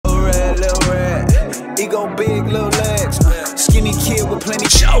so big, little legs. Skinny kid with plenty.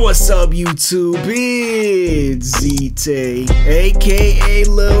 Yo, what's up, YouTube? It's ZTAY, aka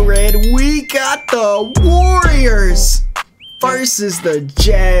Lil Red. We got the Warriors versus the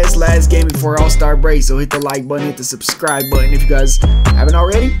Jazz. Last game before All-Star break, so hit the like button, hit the subscribe button if you guys haven't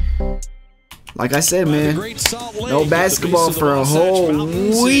already. Like I said, man, no basketball for a whole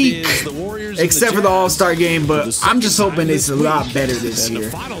week, except for the All-Star game, but I'm just hoping it's a lot better this year.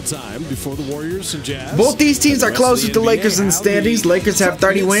 Both these teams are close with the Lakers in the standings. Lakers have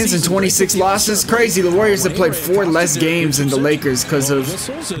 30 wins and 26 losses. Crazy, the Warriors have played 4 less games than the Lakers because of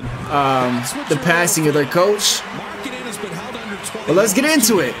the passing of their coach. But let's get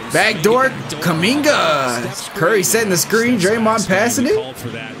into it. Backdoor, Kuminga. Curry setting the screen, Draymond passing it.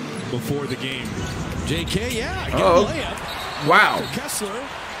 Before the game, JK, wow. Kessler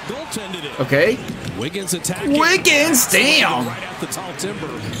goaltended it. Okay. Wiggins attacking. Wiggins, damn. Right out the tall timber.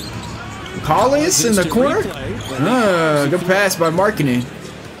 Collins in the corner. Good pass by Markkinen.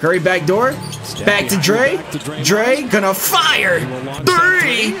 Curry backdoor. Back to Dre. Dre gonna fire.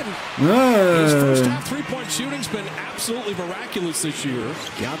 3. His first half three-point shooting's been absolutely miraculous this year.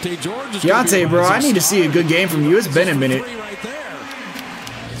 Keontae, bro, I need to see a good game from you. It's been a minute.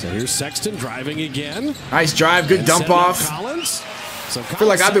 So here's Sexton driving again. Nice drive, good dump off. I feel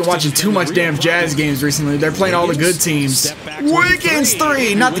like I've been watching too much damn Jazz games recently. They're playing all the good teams. Wiggins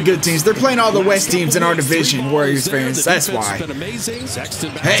 3, not the good teams. They're playing all the West teams in our division, Warriors fans. That's why.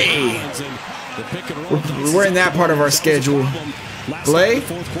 Hey, we're in that part of our schedule. Clay,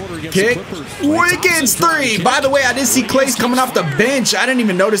 kick, Wiggins 3. By the way, I did see Clay's coming off the bench. I didn't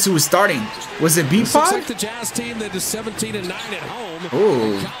even notice who was starting. Was it B-Pod? Like the Jazz team that is 17-9 at home.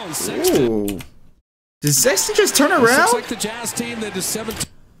 Ooh. Ooh. Did Sexton just turn around? Looks like the Jazz team that is 17.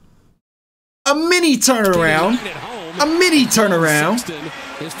 A mini turnaround. A mini turnaround.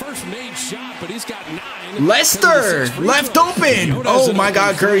 His first made shot, but he's got 9. Lester left open. Oh my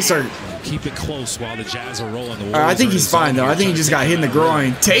God, Curry's hurt. Keep it close while the Jazz are rolling. I think he's fine though. I think he just got hit in the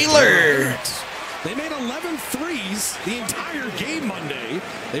groin. Taylor. They made 11 threes the entire game Monday.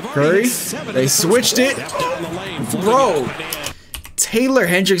 Curry. They switched it. Bro. Taylor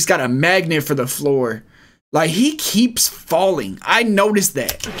Hendricks got a magnet for the floor. Like, he keeps falling. I noticed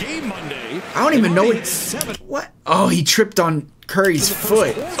that. I don't even know what. Oh, he tripped on Curry's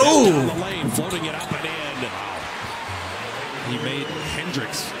foot. Ooh. He made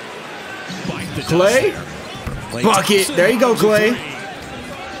Hendricks. Clay, bucket. There you go, Clay.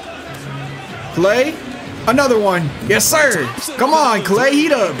 Clay, another one. Yes, sir. Come on, Clay,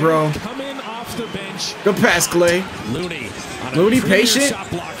 heat up, bro. Good pass, Clay. Looney, patient.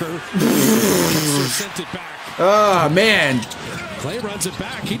 Oh man.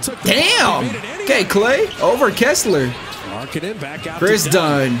 Damn. Okay, Clay over Kessler. Chris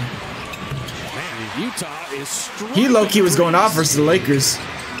Dunn. He low-key was going off versus the Lakers.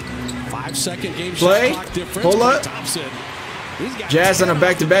 5-second game Play, pull up. Jazz on a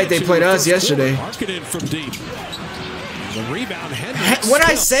back-to-back. They played us yesterday. What'd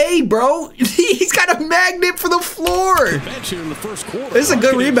I say, bro? He's got a magnet for the floor. This is a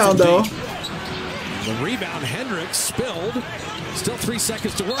good rebound, though. The rebound, Hendricks spilled. Still 3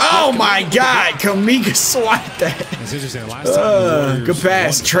 seconds to work. Oh my God, Kuminga swiped that. Good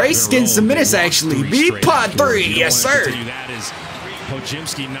pass. Trace getting some minutes actually. B-Pod 3, yes sir.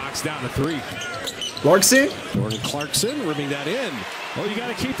 Pojemski knocks down the 3. Clarkson? Jordan Clarkson ripping that in. Oh, you got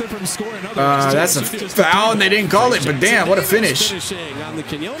to keep them from scoring otherwise. That's a foul and they didn't call it, but damn, what a finish.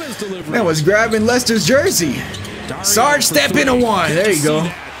 Man was grabbing Lester's jersey. Sarge step into 1. There you go.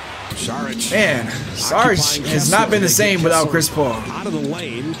 Man, Sarge has not been the same without Chris Paul.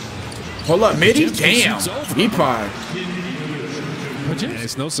 Pull up midi? Damn. E-Pod.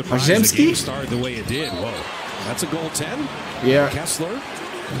 It's no surprise the game started the way it did. Whoa. That's a goal 10. Yeah. Kessler.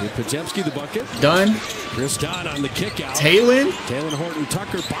 Pojemski the bucket. Dunn. Chris Dunn on the kick out. Taylor Horton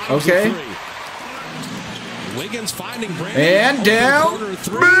Tucker. Okay. Wiggins finding Brandon. And down.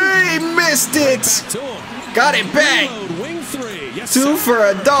 He missed it. Got it back. 2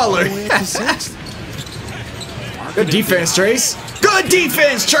 for $1. Good defense, Trace. Good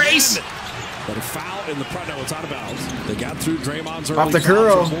defense, Trace. But a foul in the front. No, it's out of bounds. They got through Draymond's off the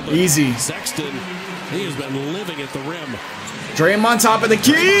curl. Easy. Sexton, he has been living at the rim. Draymond top of the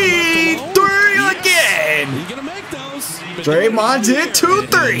key. 3 again. He's gonna make those. Draymond hit 2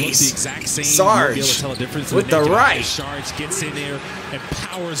 threes. Sarge with the right. Sarge gets in there and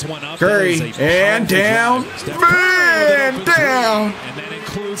powers one up. Curry and down. Man down. And that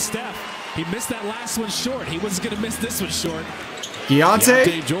includes Steph. He missed that last one short. He wasn't gonna miss this one short.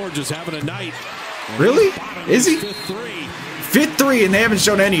 Keontae George is having a night. Really? Is he? Fifth three, and they haven't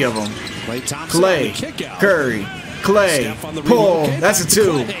shown any of them. Clay, Curry, Clay, pull. That's a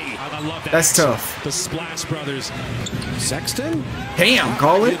 2. That's tough. The Splash Brothers. Sexton. Damn,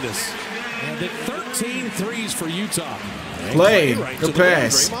 call it. And 13 threes for Utah. Clay, good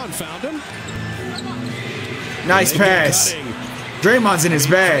pass. Nice pass. Draymond's in his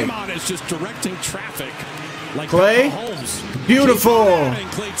bag. Draymond is just directing traffic. Like Clay, beautiful.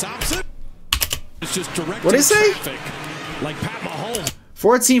 What did it say? Like Pat Mahomes.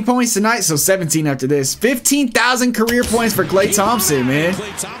 14 points tonight, so 17 after this. 15,000 career points for Klay Thompson, man.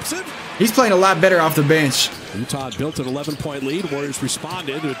 He's playing a lot better off the bench. Utah built an 11-point lead. Warriors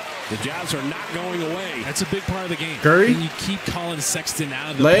responded. The Jazz are not going away. That's a big part of the game. Curry. And you keep calling Sexton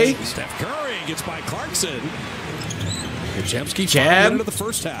out of the Lay. paint. Steph Curry gets by Clarkson. Kajemski jab into the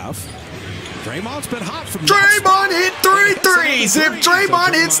first half. Draymond's been hot from Draymond hit 3 threes. If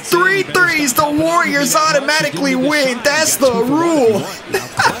Draymond hits 3 threes, the Warriors automatically win. That's the rule.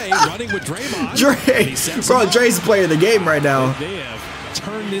 Dre, bro, Dre's the player of the game right now. They have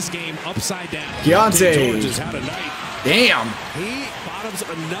turned this game upside down. Keontae. Damn. He bottoms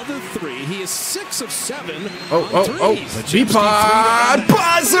another 3. He is 6 of 7. Oh. B-Pod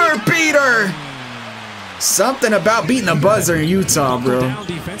buzzer beater. Something about beating a buzzer in Utah, bro. Down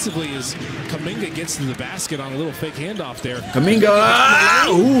defensively is Kuminga gets to the basket on a little fake handoff there. Kuminga,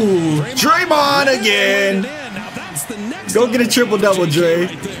 ooh, Draymond again. Go get a triple-double, Dre.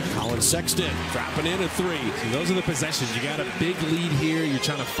 Colin Sexton dropping in a 3. So those are the possessions. You got a big lead here. You're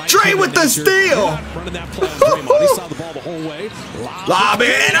trying to fight. Dre with the steal. Running that play on Draymond. He saw the ball the whole way. Lob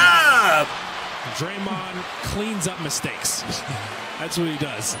it up. Draymond cleans up mistakes. That's what he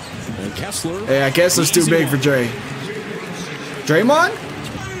does. And Kessler. Yeah, Kessler's too big for Dre. Draymond?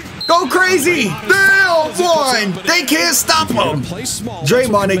 Go crazy! Nail one! They can't stop him!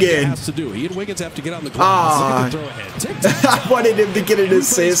 Draymond again. He and Wiggins have to get on the ground. I wanted him to get an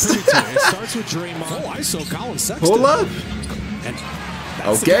assist. Starts with Draymond. Oh, ISO Colin Sexton. Pull up.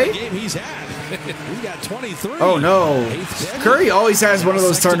 Okay. He's got 23. Oh no. Curry always has one of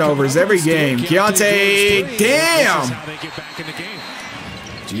those turnovers every game. Keontae, damn.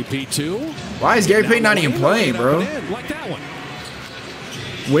 GP2. Why is Gary Payton not even playing, bro? Like that one.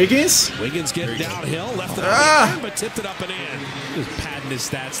 Wiggins? Wiggins getting downhill, left it up, but tipped it up and in. Just padding his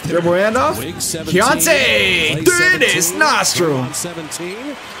stats. Dribble handoff. Keontae, Dennis Nostril. 17.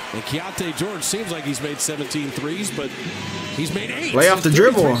 And Keontae George seems like he's made 17 threes, but he's made 8. Lay off the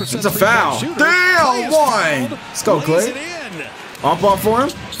dribble. It's a foul. Damn, 1. Let's go, Clay. Up on for him.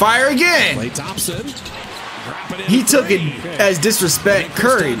 Fire again. Klay Thompson. He took it as disrespect.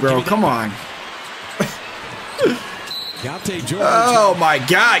 Curry, bro. Come on. Oh my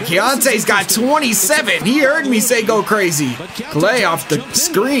God, Keontae's got 27. He heard me say go crazy. Clay off the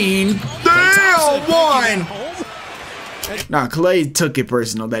screen. Damn, 1. Nah, Clay took it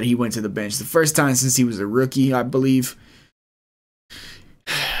personal that he went to the bench. The first time since he was a rookie, I believe.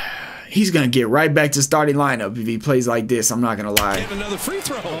 He's going to get right back to starting lineup if he plays like this. I'm not going to lie. Another free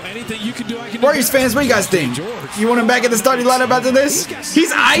throw. Anything you can do, I can do. Warriors fans, what do you guys think? You want him back in the starting lineup after this?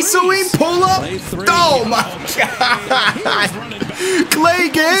 He's ISOing, pull up. Oh my God. Clay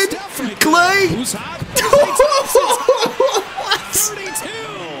again? Clay?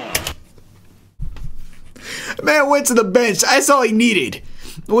 Man went to the bench. That's all he needed.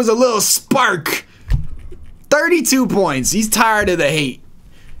 It was a little spark. 32 points. He's tired of the hate.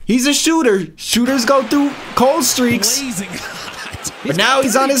 He's a shooter. Shooters go through cold streaks. But now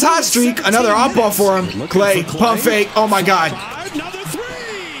he's on his hot streak. Another off ball for him. Clay, pump fake. Oh my God. Another 3.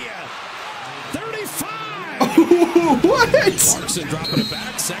 35. What? Clarkson dropping it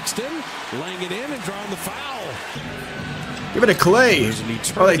back. Sexton laying it in and drawing the foul. Give it to Clay.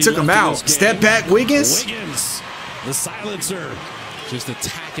 Oh, they took him out. Step back, Wiggins. Wiggins, the silencer. Just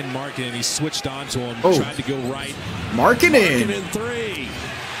attacking Markkanen. He switched on to him. Oh. Tried to go right. Markkanen. 3.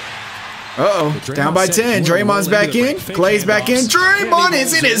 Uh-oh. Down by 10. Draymond's back in. Clay's back in. Draymond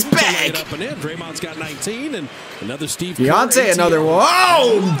is in his bag. Draymond's got 19 and another Steve Keontae, another one.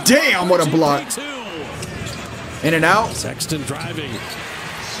 Oh, damn. What a block. In and out. Sexton driving.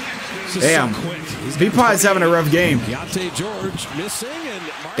 Damn. B-Pod's having a rough game. Keontae George missing and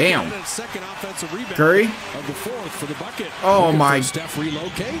damn. Second offensive rebound Curry. of the 4th for the bucket. Oh my. Steph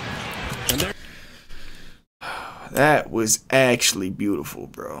relocate. And that was actually beautiful,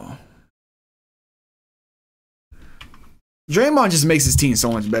 bro. Draymond just makes his team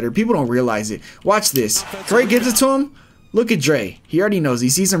so much better. People don't realize it. Watch this. Dre gives it to him. Look at Dre. He already knows. He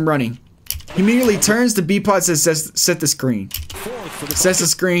sees him running. He immediately turns to B-Pod, says set the screen. Sets the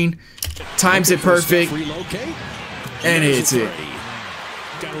screen. Times it perfect. And hits it.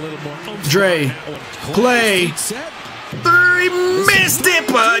 Dre. Clay. 3. Curry missed it,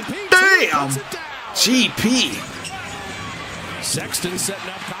 but damn. GP. Sexton setting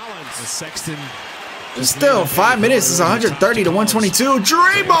up Collins. Sexton. Still 5 minutes is 130 to 122.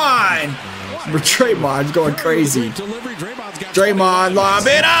 Draymond. But Draymond's going crazy. Draymond lob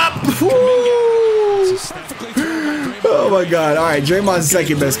it up. Woo. Oh my God. All right, Draymond's the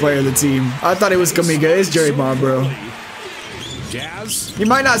second best player of the team. I thought it was Kuminga. It's Draymond, bro. He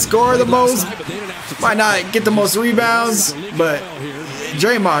might not score the most, might not get the most rebounds, but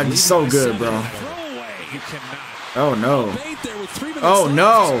Draymond is so good, bro. Oh no. Oh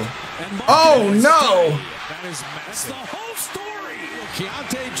no. Oh no. That's the whole story.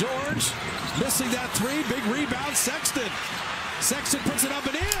 Keontae George missing that three. Big rebound. Sexton puts it up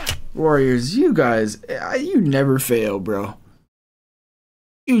and in. Warriors, you guys, you never fail, bro.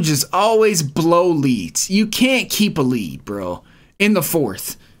 You just always blow leads. You can't keep a lead, bro. In the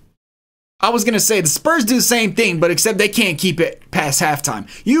fourth. I was going to say the Spurs do the same thing, but except they can't keep it past halftime.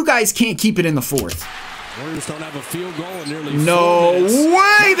 You guys can't keep it in the fourth. Warriors don't have a field goal in nearly no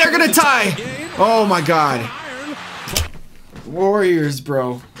way they're going to tie. Oh my God. Warriors,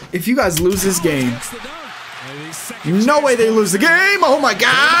 bro. If you guys lose this game, no way they lose the game. Oh my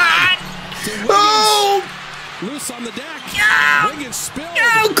God. Oh. Loose on the deck. Yeah.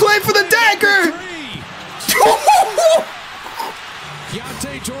 Clay for the dagger.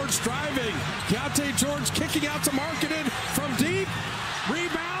 Keontae George driving. Keontae George kicking out to Markkanen from deep.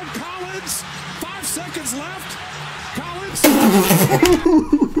 Rebound, Collins. 5 seconds left. Collins.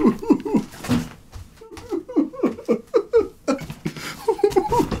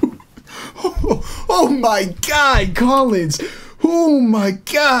 Oh my God, Collins. Oh my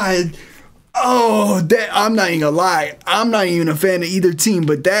God. Oh, I'm not even gonna lie. I'm not even a fan of either team,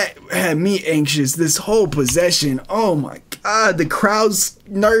 but that had me anxious this whole possession. Oh my God, the crowd's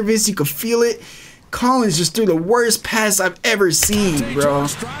nervous. You could feel it. Collins just threw the worst pass I've ever seen, bro.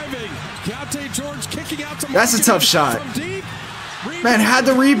 That's a tough shot. Man, had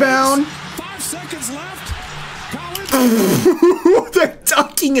the rebound. 5 seconds left. They're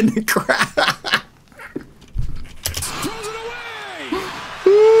dunking in the crowd. Throws it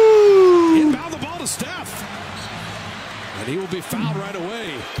away. Inbound the ball to Steph. And he will be fouled right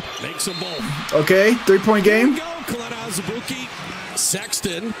away. Makes them both. Okay, 3-point game.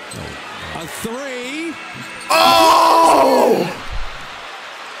 Sexton. A three. Oh!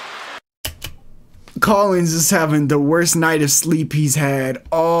 Collins is having the worst night of sleep he's had.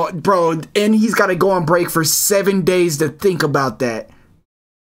 Oh, bro, and he's got to go on break for 7 days to think about that.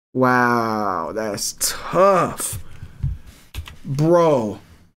 Wow, that's tough. Bro.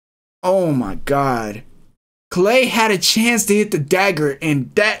 Oh my God. Clay had a chance to hit the dagger,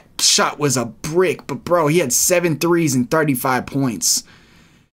 and that shot was a brick. But, bro, he had 7 threes and 35 points.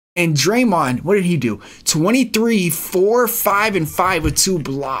 And Draymond, what did he do? 23, 4, 5, and 5 with 2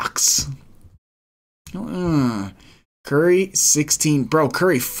 blocks. Curry, 16. Bro,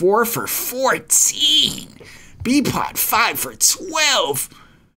 Curry, 4 for 14. B-Pot, 5 for 12.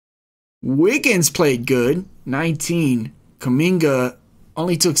 Wiggins played good, 19. Kuminga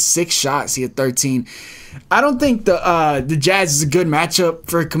only took 6 shots. He had 13. I don't think the Jazz is a good matchup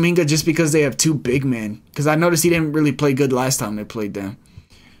for Kuminga just because they have 2 big men. Because I noticed he didn't really play good last time they played them.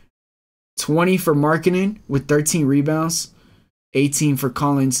 20 for Markkanen with 13 rebounds. 18 for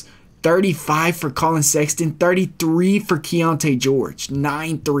Collins. 35 for Colin Sexton. 33 for Keontae George.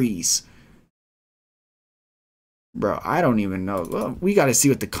 9 threes. Bro, I don't even know. Well, we got to see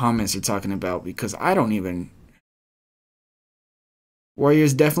what the comments are talking about because I don't even...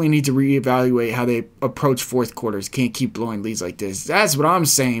 Warriors definitely need to reevaluate how they approach fourth quarters. Can't keep blowing leads like this. That's what I'm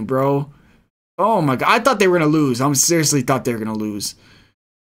saying, bro. Oh my God. I thought they were going to lose. I'm seriously thought they were going to lose.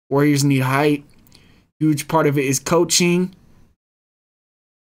 Warriors need height. Huge part of it is coaching.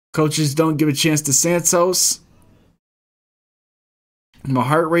 Coaches don't give a chance to Santos. My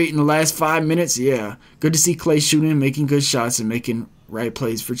heart rate in the last 5 minutes, yeah. Good to see Clay shooting, making good shots, and making right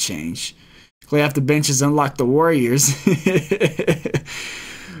plays for change. Clay off the bench has unlocked the Warriors.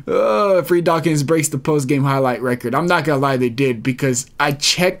 Free Dawkins breaks the post-game highlight record. I'm not going to lie, they did, because I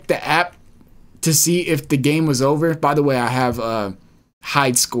checked the app to see if the game was over. By the way, I have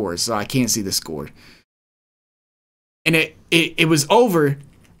hide scores, so I can't see the score. And it was over,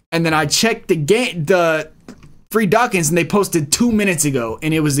 and then I checked the Free Dawkins, and they posted 2 minutes ago,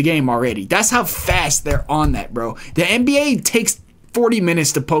 and it was the game already. That's how fast they're on that, bro. The NBA takes 40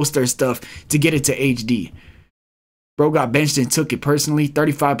 minutes to post their stuff to get it to HD. Bro got benched and took it personally.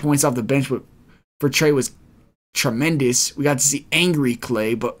 35 points off the bench for Trey was tremendous. We got to see angry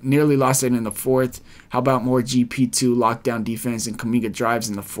Clay, but nearly lost it in the fourth. How about more GP2 lockdown defense and Kuminga drives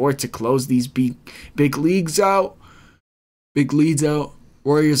in the fourth to close these big leagues out? Big leads out.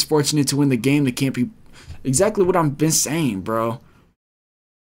 Warriors fortunate to win the game. They can't be exactly what I've been saying, bro.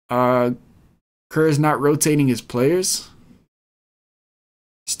 Kerr is not rotating his players.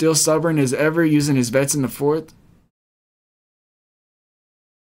 Still stubborn as ever, using his vets in the fourth.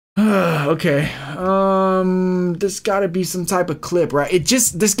 Okay. There's gotta be some type of clip, right?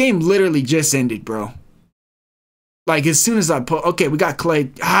 This game literally just ended, bro. Like, as soon as I put, okay, we got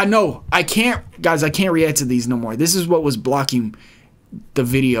Clay. No, I can't, guys, I can't react to these no more. This is what was blocking the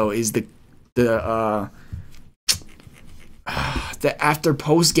video, is the after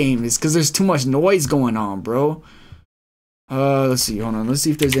post game, is because there's too much noise going on, bro. Let's see, hold on. Let's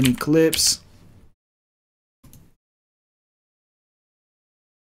see if there's any clips.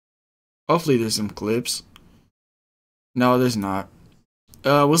 Hopefully there's some clips. No, there's not.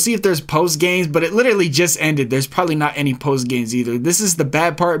 We'll see if there's post games, but it literally just ended. There's probably not any post games either. This is the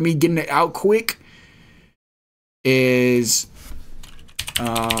bad part of me getting it out quick. Is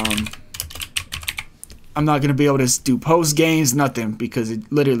I'm not gonna be able to do post games, nothing, because it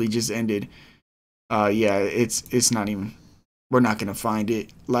literally just ended. Yeah, it's not even. We're not gonna find it.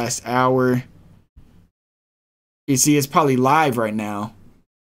 Last hour. You see, it's probably live right now.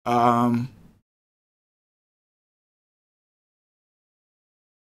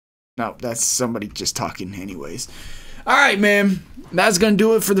 No, that's somebody just talking anyways. All right, man. That's going to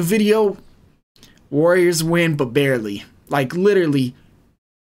do it for the video. Warriors win, but barely. Like, literally,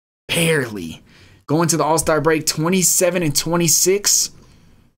 barely. Going to the All-Star break, 27-26.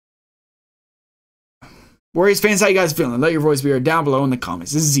 Warriors fans, how you guys feeling? Let your voice be heard down below in the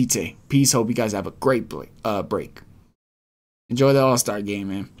comments. This is ZTAY. Peace. Hope you guys have a great break. Enjoy the All-Star game,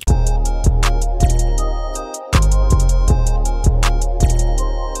 man.